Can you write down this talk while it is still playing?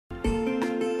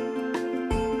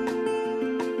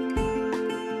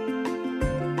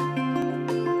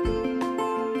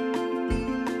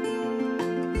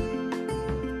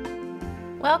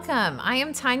Welcome. I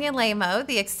am Tanya Lamo,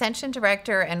 the Extension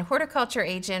Director and Horticulture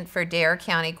Agent for Dare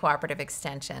County Cooperative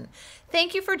Extension.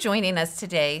 Thank you for joining us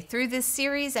today through this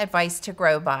series, Advice to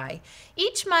Grow By.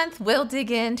 Each month, we'll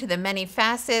dig into the many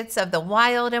facets of the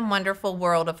wild and wonderful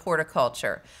world of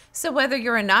horticulture. So whether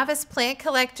you're a novice plant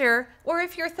collector or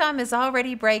if your thumb is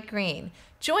already bright green,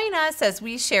 join us as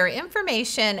we share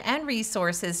information and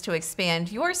resources to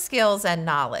expand your skills and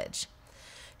knowledge.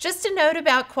 Just a note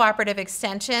about Cooperative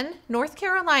Extension, North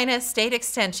Carolina State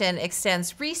Extension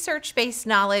extends research-based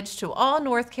knowledge to all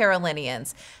North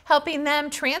Carolinians, helping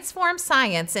them transform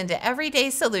science into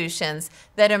everyday solutions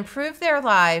that improve their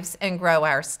lives and grow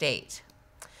our state.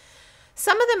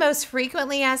 Some of the most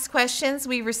frequently asked questions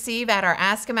we receive at our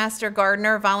Ask a Master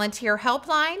Gardener volunteer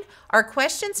helpline are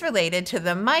questions related to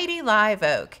the mighty live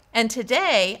oak. And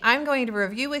today, I'm going to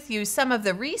review with you some of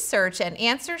the research and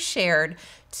answers shared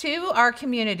to our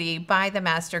community by the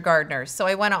Master Gardeners. So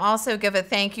I want to also give a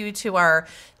thank you to our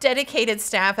dedicated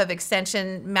staff of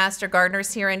Extension Master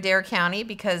Gardeners here in Dare County,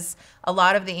 because a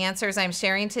lot of the answers I'm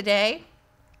sharing today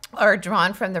are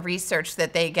drawn from the research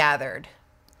that they gathered.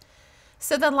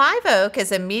 So the live oak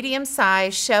is a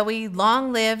medium-sized, showy,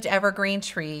 long-lived evergreen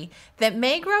tree that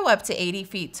may grow up to 80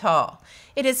 feet tall.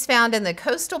 It is found in the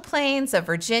coastal plains of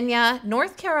Virginia,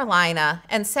 North Carolina,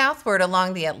 and southward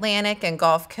along the Atlantic and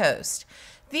Gulf Coast.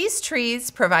 These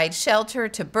trees provide shelter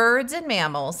to birds and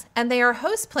mammals, and they are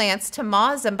host plants to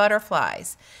moths and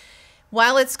butterflies.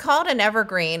 While it's called an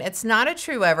evergreen, it's not a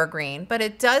true evergreen, but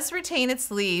it does retain its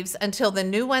leaves until the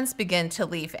new ones begin to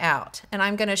leaf out. And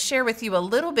I'm going to share with you a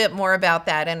little bit more about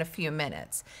that in a few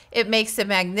minutes. It makes a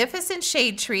magnificent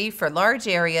shade tree for large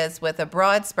areas with a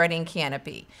broad spreading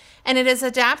canopy. And it is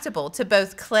adaptable to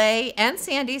both clay and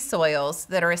sandy soils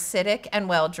that are acidic and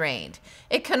well drained.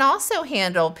 It can also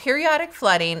handle periodic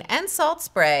flooding and salt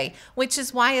spray, which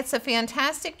is why it's a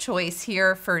fantastic choice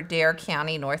here for Dare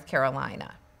County, North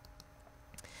Carolina.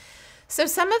 So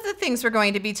some of the things we're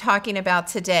going to be talking about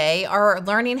today are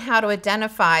learning how to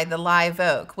identify the live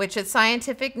oak, which its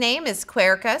scientific name is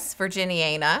Quercus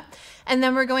virginiana. And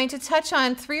then we're going to touch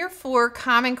on 3 or 4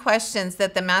 common questions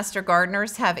that the Master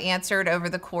Gardeners have answered over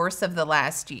the course of the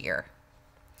last year.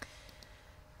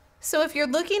 So if you're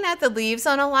looking at the leaves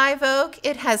on a live oak,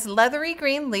 it has leathery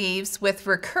green leaves with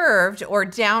recurved or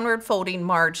downward folding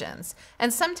margins.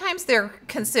 And sometimes they're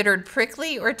considered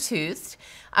prickly or toothed.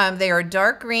 They are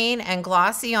dark green and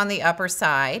glossy on the upper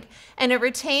side, and it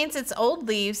retains its old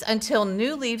leaves until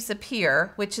new leaves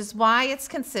appear, which is why it's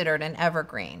considered an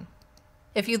evergreen.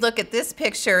 If you look at this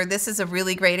picture, this is a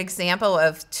really great example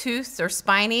of toothed or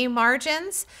spiny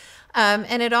margins.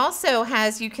 And it also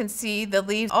has, you can see the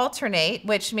leaves alternate,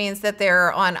 which means that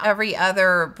they're on every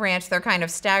other branch. They're kind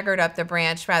of staggered up the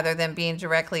branch rather than being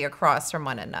directly across from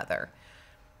one another.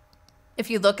 If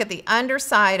you look at the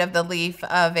underside of the leaf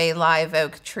of a live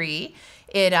oak tree,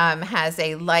 it has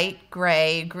a light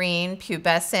gray, green,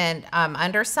 pubescent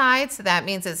underside, so that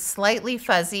means it's slightly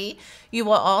fuzzy. You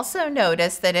will also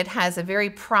notice that it has a very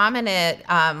prominent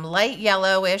light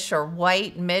yellowish or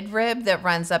white midrib that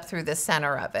runs up through the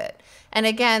center of it. And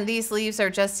again, these leaves are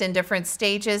just in different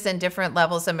stages and different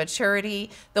levels of maturity.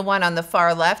 The one on the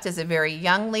far left is a very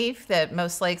young leaf that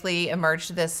most likely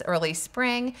emerged this early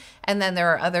spring, and then there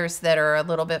are others that are a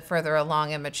little bit further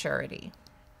along in maturity.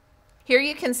 Here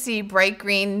you can see bright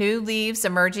green new leaves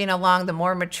emerging along the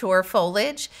more mature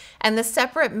foliage, and the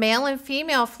separate male and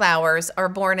female flowers are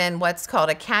born in what's called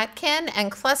a catkin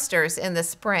and clusters in the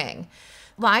spring.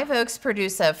 Live oaks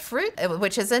produce a fruit,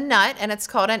 which is a nut, and it's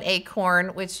called an acorn,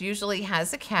 which usually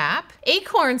has a cap.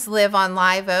 Acorns live on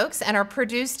live oaks and are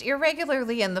produced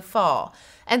irregularly in the fall.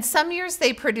 And some years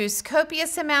they produce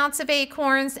copious amounts of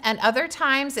acorns, and other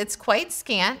times it's quite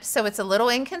scant, so it's a little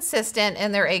inconsistent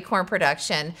in their acorn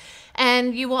production.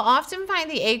 And you will often find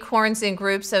the acorns in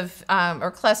groups of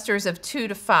or clusters of 2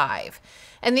 to 5.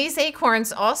 And these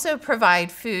acorns also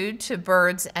provide food to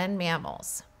birds and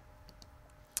mammals.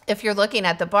 If you're looking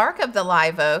at the bark of the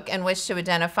live oak and wish to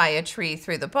identify a tree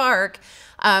through the bark,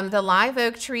 the live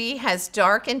oak tree has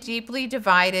dark and deeply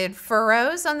divided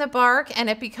furrows on the bark, and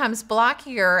it becomes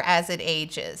blockier as it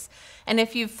ages. And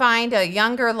if you find a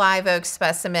younger live oak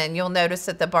specimen, you'll notice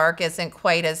that the bark isn't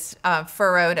quite as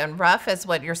furrowed and rough as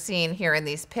what you're seeing here in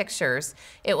these pictures.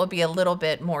 It will be a little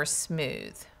bit more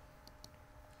smooth.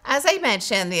 As I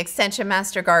mentioned, the Extension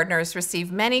Master Gardeners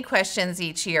receive many questions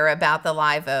each year about the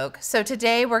live oak, so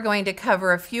today we're going to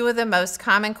cover a few of the most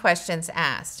common questions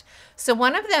asked. So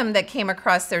one of them that came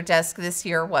across their desk this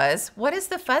year was, what is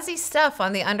the fuzzy stuff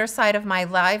on the underside of my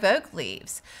live oak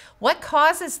leaves? What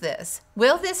causes this?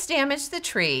 Will this damage the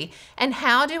tree? And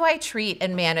how do I treat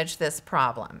and manage this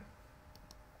problem?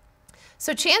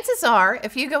 So chances are,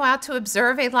 if you go out to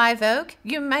observe a live oak,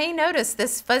 you may notice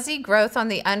this fuzzy growth on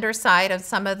the underside of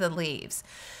some of the leaves.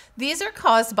 These are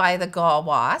caused by the gall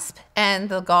wasp, and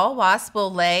the gall wasp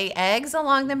will lay eggs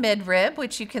along the midrib,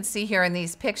 which you can see here in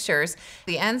these pictures.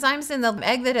 The enzymes in the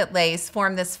egg that it lays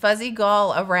form this fuzzy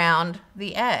gall around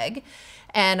the egg,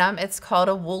 and it's called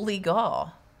a woolly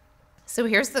gall. So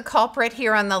here's the culprit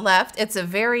here on the left. It's a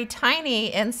very tiny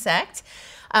insect.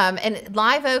 And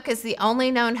live oak is the only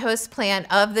known host plant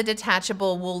of the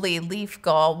detachable woolly leaf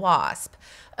gall wasp.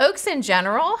 Oaks in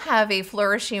general have a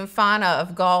flourishing fauna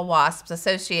of gall wasps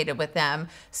associated with them,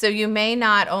 so you may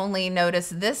not only notice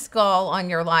this gall on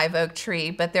your live oak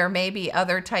tree, but there may be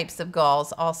other types of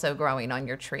galls also growing on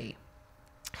your tree.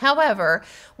 However,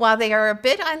 while they are a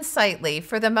bit unsightly,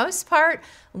 for the most part,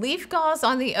 leaf galls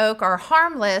on the oak are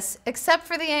harmless except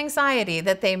for the anxiety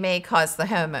that they may cause the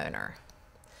homeowner.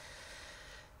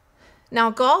 Now,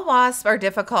 gall wasps are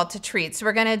difficult to treat, so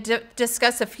we're going to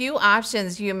discuss a few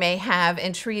options you may have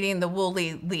in treating the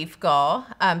woolly leaf gall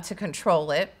to control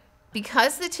it.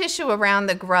 Because the tissue around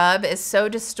the grub is so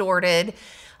distorted,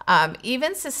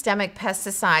 even systemic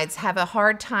pesticides have a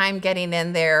hard time getting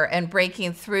in there and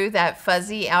breaking through that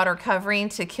fuzzy outer covering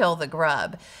to kill the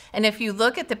grub. And if you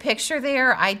look at the picture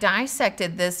there, I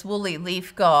dissected this woolly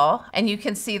leaf gall, and you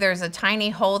can see there's a tiny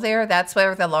hole there. That's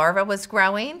where the larva was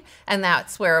growing, and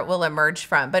that's where it will emerge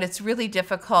from. But it's really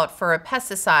difficult for a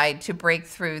pesticide to break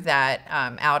through that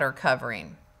outer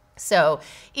covering. So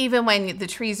even when the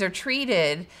trees are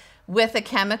treated with a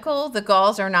chemical, the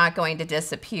galls are not going to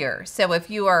disappear. So if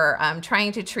you are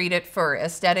trying to treat it for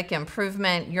aesthetic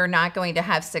improvement, you're not going to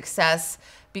have success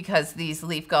because these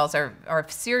leaf galls are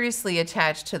seriously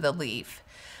attached to the leaf.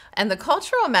 And the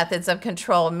cultural methods of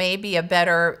control may be a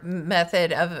better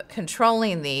method of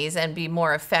controlling these and be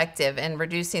more effective in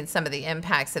reducing some of the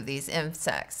impacts of these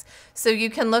insects. So you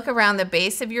can look around the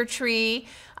base of your tree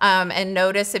and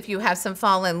notice if you have some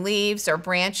fallen leaves or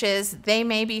branches, they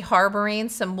may be harboring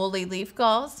some woolly leaf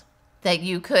galls that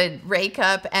you could rake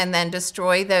up and then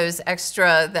destroy the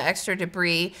extra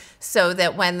debris, so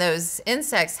that when those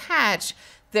insects hatch,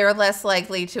 they're less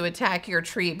likely to attack your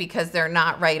tree because they're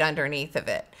not right underneath of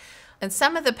it. And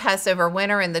some of the pests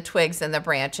overwinter in the twigs and the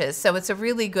branches, so it's a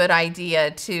really good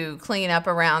idea to clean up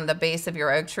around the base of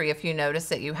your oak tree if you notice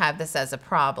that you have this as a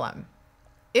problem.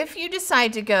 If you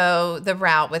decide to go the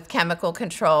route with chemical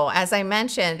control, as I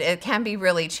mentioned, it can be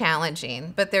really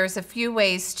challenging, but there's a few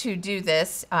ways to do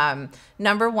this.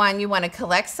 Number one, you want to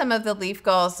collect some of the leaf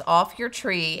galls off your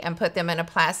tree and put them in a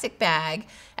plastic bag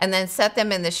and then set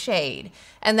them in the shade.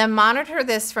 And then monitor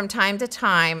this from time to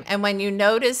time, and when you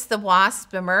notice the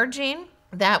wasp emerging,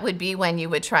 that would be when you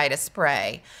would try to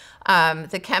spray.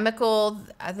 The chemical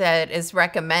that is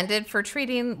recommended for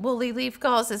treating woolly leaf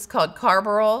galls is called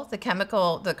carbaryl.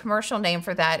 The commercial name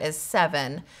for that is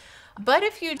 7. But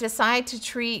if you decide to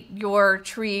treat your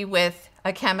tree with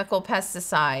a chemical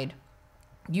pesticide,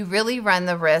 you really run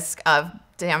the risk of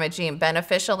damaging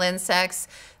beneficial insects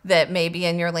that may be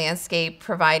in your landscape,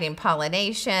 providing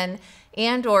pollination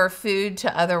and or food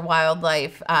to other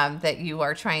wildlife that you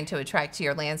are trying to attract to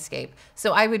your landscape.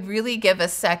 So I would really give a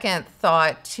second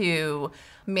thought to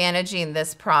managing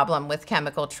this problem with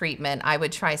chemical treatment. I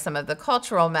would try some of the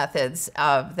cultural methods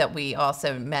that we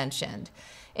also mentioned.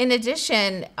 In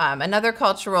addition, another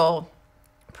cultural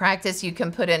practice you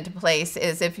can put into place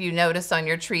is if you notice on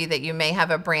your tree that you may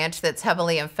have a branch that's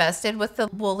heavily infested with the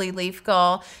woolly leaf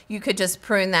gall, you could just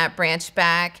prune that branch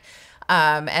back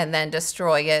and then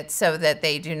destroy it so that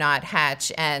they do not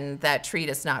hatch and that tree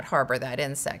does not harbor that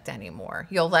insect anymore.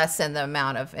 You'll lessen the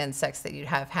amount of insects that you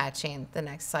have hatching the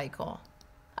next cycle.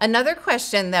 Another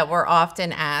question that we're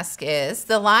often asked is,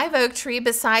 the live oak tree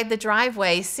beside the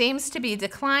driveway seems to be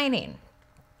declining.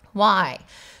 Why?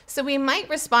 So we might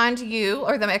respond to you,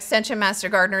 or the Extension Master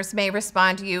Gardeners may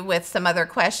respond to you with some other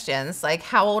questions like,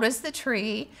 how old is the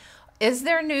tree? Is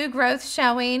there new growth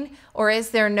showing, or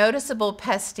is there noticeable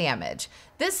pest damage?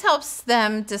 This helps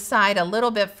them decide a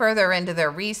little bit further into their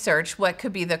research what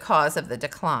could be the cause of the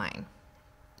decline.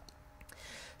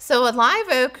 So a live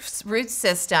oak's root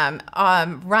system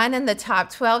run in the top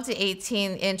 12 to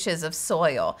 18 inches of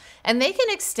soil, and they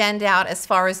can extend out as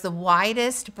far as the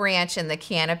widest branch in the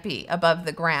canopy above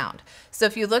the ground. So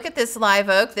if you look at this live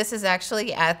oak, this is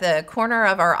actually at the corner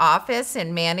of our office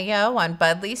in Manio on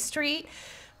Budley Street.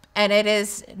 And it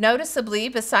is noticeably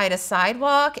beside a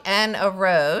sidewalk and a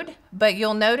road, but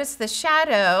you'll notice the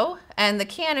shadow and the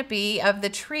canopy of the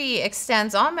tree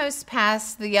extends almost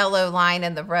past the yellow line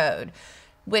in the road,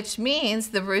 which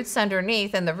means the roots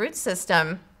underneath and the root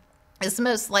system is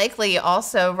most likely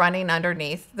also running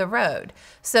underneath the road.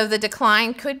 So the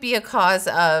decline could be a cause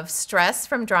of stress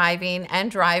from driving and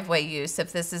driveway use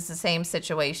if this is the same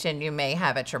situation you may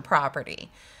have at your property.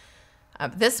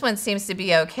 This one seems to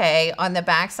be okay. On the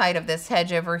back side of this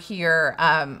hedge over here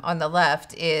on the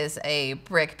left is a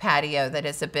brick patio that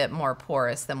is a bit more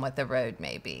porous than what the road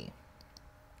may be.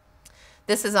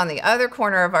 This is on the other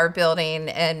corner of our building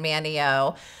in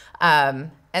Manio.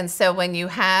 And so when you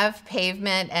have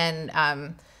pavement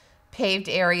and paved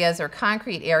areas or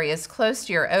concrete areas close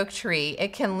to your oak tree,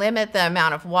 it can limit the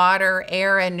amount of water,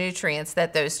 air, and nutrients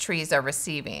that those trees are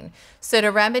receiving. So to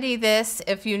remedy this,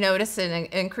 if you notice an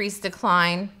increased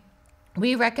decline,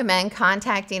 we recommend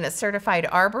contacting a certified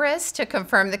arborist to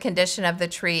confirm the condition of the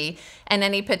tree and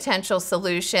any potential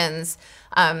solutions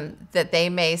that they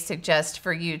may suggest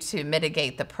for you to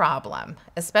mitigate the problem.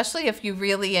 Especially if you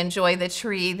really enjoy the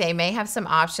tree, they may have some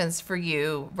options for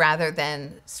you rather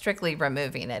than strictly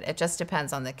removing it. It just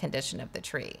depends on the condition of the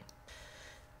tree.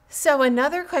 So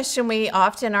another question we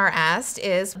often are asked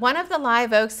is, one of the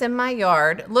live oaks in my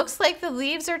yard looks like the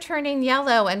leaves are turning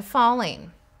yellow and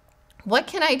falling. What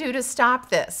can I do to stop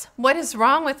this? What is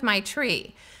wrong with my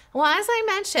tree? Well, as I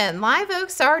mentioned, live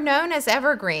oaks are known as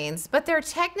evergreens, but they're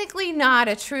technically not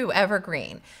a true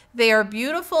evergreen. They are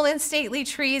beautiful and stately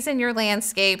trees in your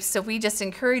landscape, so we just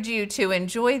encourage you to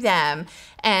enjoy them.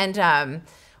 And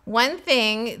one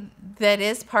thing that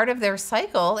is part of their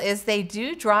cycle is they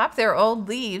do drop their old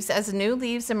leaves as new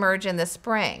leaves emerge in the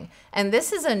spring. And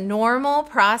this is a normal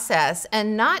process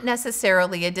and not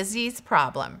necessarily a disease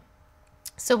problem.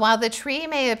 So while the tree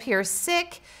may appear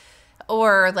sick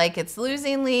or like it's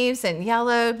losing leaves and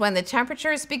yellowed, when the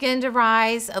temperatures begin to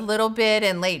rise a little bit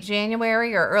in late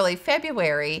January or early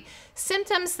February,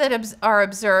 symptoms that are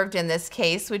observed in this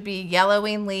case would be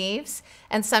yellowing leaves,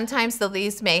 and sometimes the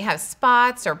leaves may have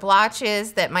spots or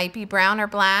blotches that might be brown or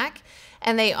black,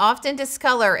 and they often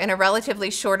discolor in a relatively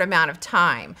short amount of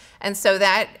time. And so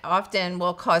that often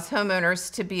will cause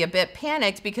homeowners to be a bit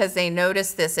panicked because they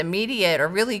notice this immediate or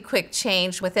really quick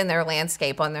change within their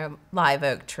landscape on their live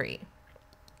oak tree.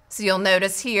 So you'll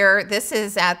notice here, this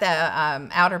is at the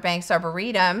Outer Banks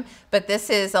Arboretum, but this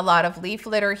is a lot of leaf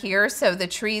litter here. So the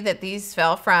tree that these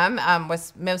fell from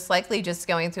was most likely just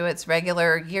going through its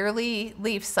regular yearly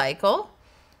leaf cycle.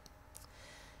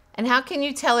 And how can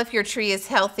you tell if your tree is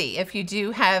healthy if you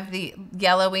do have the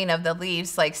yellowing of the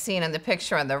leaves like seen in the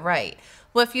picture on the right?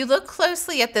 Well, if you look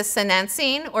closely at the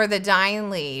senescing or the dying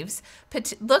leaves,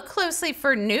 look closely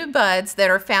for new buds that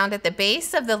are found at the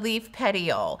base of the leaf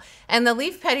petiole. And the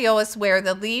leaf petiole is where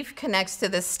the leaf connects to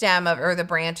the stem or the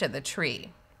branch of the tree.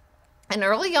 And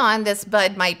early on, this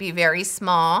bud might be very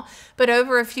small, but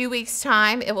over a few weeks'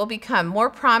 time, it will become more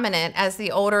prominent as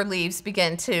the older leaves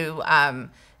begin to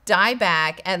die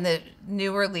back and the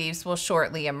newer leaves will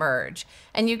shortly emerge.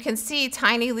 And you can see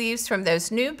tiny leaves from those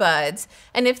new buds.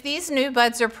 And if these new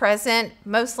buds are present,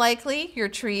 most likely your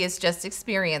tree is just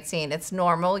experiencing its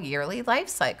normal yearly life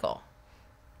cycle.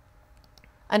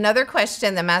 Another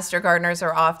question the master gardeners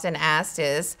are often asked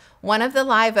is, one of the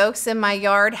live oaks in my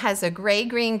yard has a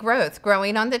gray-green growth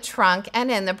growing on the trunk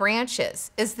and in the branches.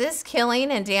 Is this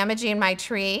killing and damaging my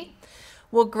tree?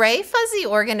 Well, gray fuzzy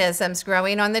organisms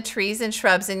growing on the trees and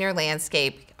shrubs in your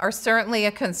landscape are certainly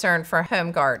a concern for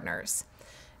home gardeners.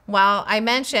 While I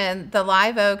mentioned the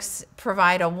live oaks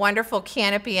provide a wonderful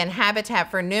canopy and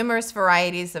habitat for numerous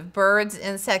varieties of birds,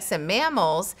 insects, and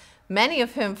mammals, many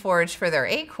of whom forage for their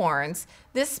acorns,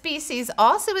 this species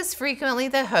also is frequently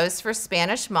the host for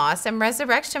Spanish moss and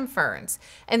resurrection ferns.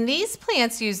 And these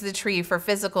plants use the tree for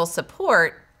physical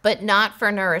support, but not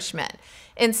for nourishment.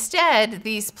 Instead,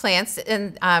 these plants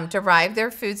derive their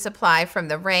food supply from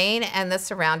the rain and the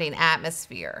surrounding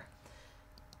atmosphere.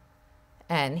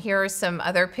 And here are some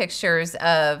other pictures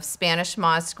of Spanish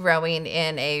moss growing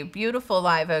in a beautiful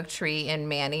live oak tree in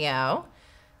Manio.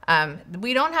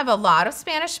 We don't have a lot of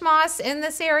Spanish moss in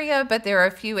this area, but there are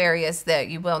a few areas that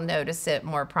you will notice it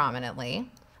more prominently.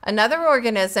 Another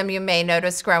organism you may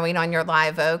notice growing on your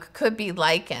live oak could be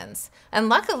lichens. And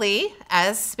luckily,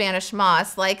 as Spanish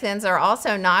moss, lichens are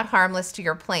also not harmless to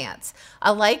your plants.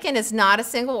 A lichen is not a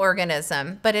single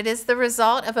organism, but it is the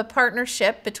result of a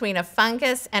partnership between a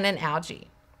fungus and an algae.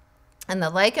 And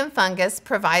the lichen fungus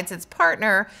provides its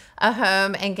partner a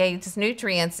home and gains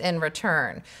nutrients in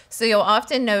return. So you'll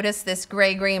often notice this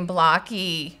gray-green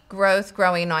blocky growth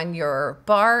growing on your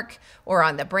bark or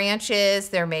on the branches.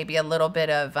 There may be a little bit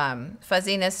of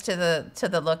fuzziness to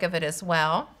the look of it as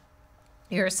well.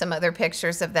 Here are some other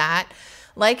pictures of that.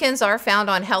 Lichens are found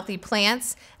on healthy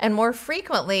plants and more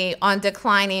frequently on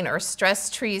declining or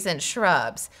stressed trees and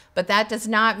shrubs, but that does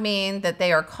not mean that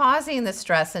they are causing the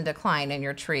stress and decline in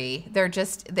your tree.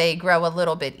 They grow a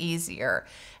little bit easier.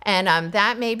 And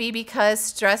that may be because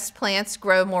stressed plants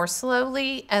grow more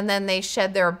slowly and then they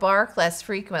shed their bark less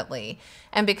frequently.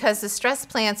 And because the stressed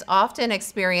plants often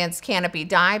experience canopy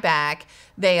dieback,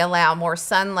 they allow more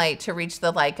sunlight to reach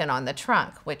the lichen on the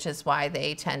trunk, which is why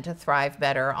they tend to thrive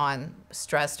better on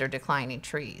stressed or declining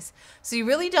trees. So you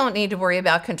really don't need to worry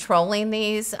about controlling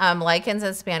these lichens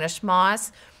and Spanish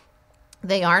moss.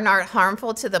 They are not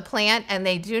harmful to the plant and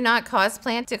they do not cause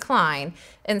plant decline.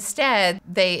 Instead,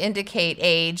 they indicate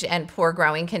age and poor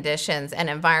growing conditions, and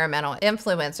environmental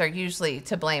influence are usually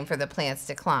to blame for the plant's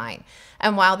decline.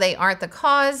 And while they aren't the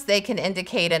cause, they can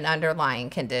indicate an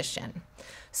underlying condition.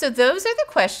 So those are the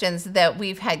questions that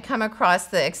we've had come across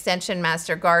the Extension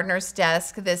Master Gardener's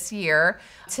desk this year.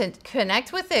 To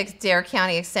connect with the Dare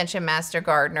County Extension Master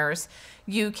Gardeners,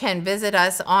 you can visit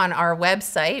us on our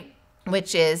website,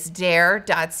 which is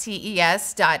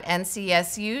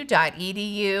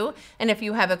dare.ces.ncsu.edu. And if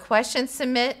you have a question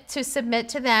to submit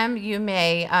to them, you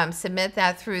may submit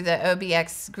that through the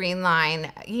OBX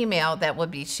Greenline email that will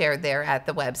be shared there at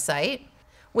the website.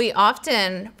 We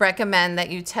often recommend that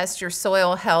you test your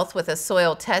soil health with a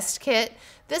soil test kit.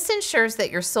 This ensures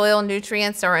that your soil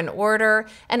nutrients are in order,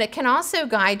 and it can also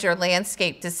guide your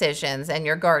landscape decisions and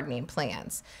your gardening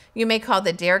plans. You may call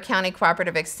the Dare County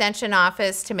Cooperative Extension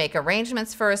Office to make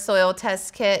arrangements for a soil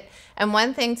test kit. And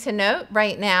one thing to note,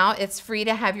 right now, it's free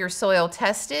to have your soil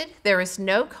tested. There is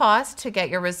no cost to get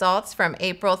your results from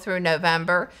April through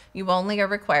November. You only are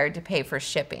required to pay for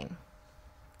shipping.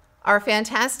 Our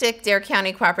fantastic Dare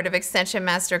County Cooperative Extension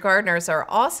Master Gardeners are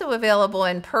also available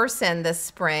in person this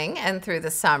spring and through the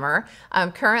summer.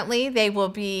 Currently, they will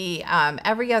be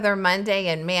every other Monday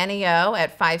in Manio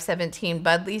at 517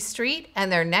 Budley Street,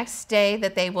 and their next day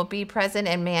that they will be present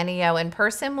in Manio in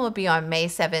person will be on May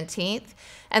 17th.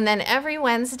 And then every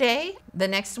Wednesday, the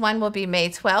next one will be May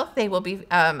 12th. They will be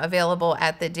available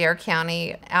at the Dare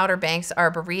County Outer Banks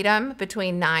Arboretum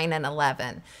between 9 and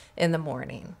 11 in the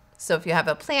morning. So if you have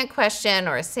a plant question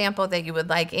or a sample that you would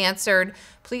like answered,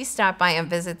 please stop by and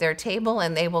visit their table,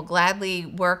 and they will gladly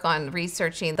work on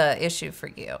researching the issue for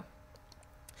you.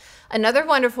 Another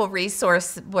wonderful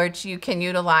resource which you can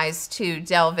utilize to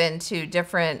delve into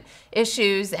different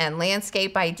issues and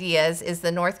landscape ideas is the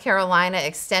North Carolina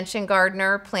Extension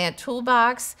Gardener Plant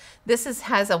Toolbox. This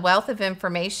has a wealth of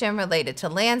information related to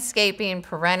landscaping,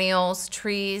 perennials,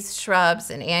 trees, shrubs,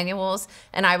 and annuals,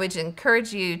 and I would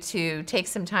encourage you to take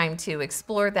some time to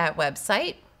explore that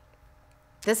website.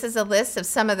 This is a list of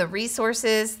some of the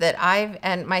resources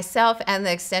that myself and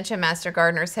the Extension Master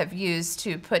Gardeners have used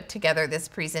to put together this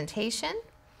presentation.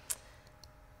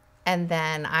 And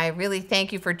then I really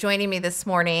thank you for joining me this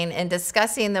morning in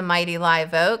discussing the mighty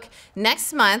live oak.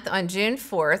 Next month on June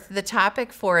 4th, the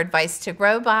topic for Advice to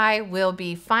Grow By will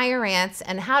be fire ants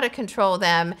and how to control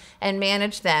them and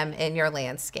manage them in your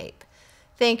landscape.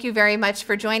 Thank you very much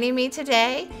for joining me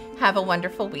today. Have a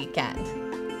wonderful weekend.